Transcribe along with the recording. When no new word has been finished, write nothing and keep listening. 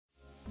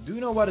Do you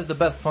know what is the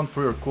best font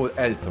for your code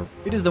editor?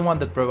 It is the one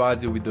that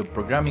provides you with the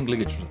programming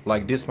ligatures,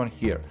 like this one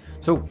here.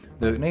 So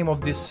the name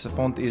of this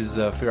font is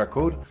Fira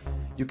code.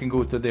 You can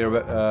go to their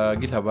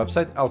GitHub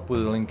website, I'll put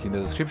a link in the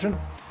description,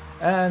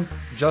 and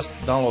just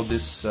download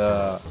this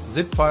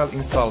zip file,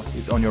 install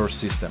it on your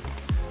system.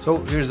 So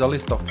here's a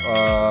list of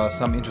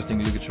some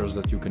interesting ligatures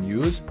that you can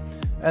use.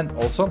 And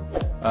also,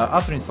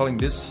 after installing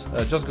this,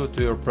 just go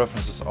to your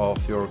preferences of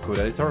your code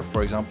editor,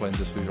 for example in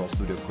this Visual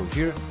Studio Code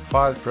here,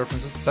 File,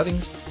 Preferences,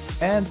 Settings,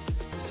 and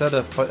set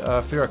a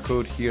Fira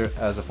code here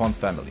as a font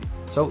family.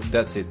 So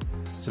that's it.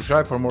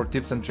 Subscribe for more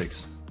tips and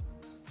tricks.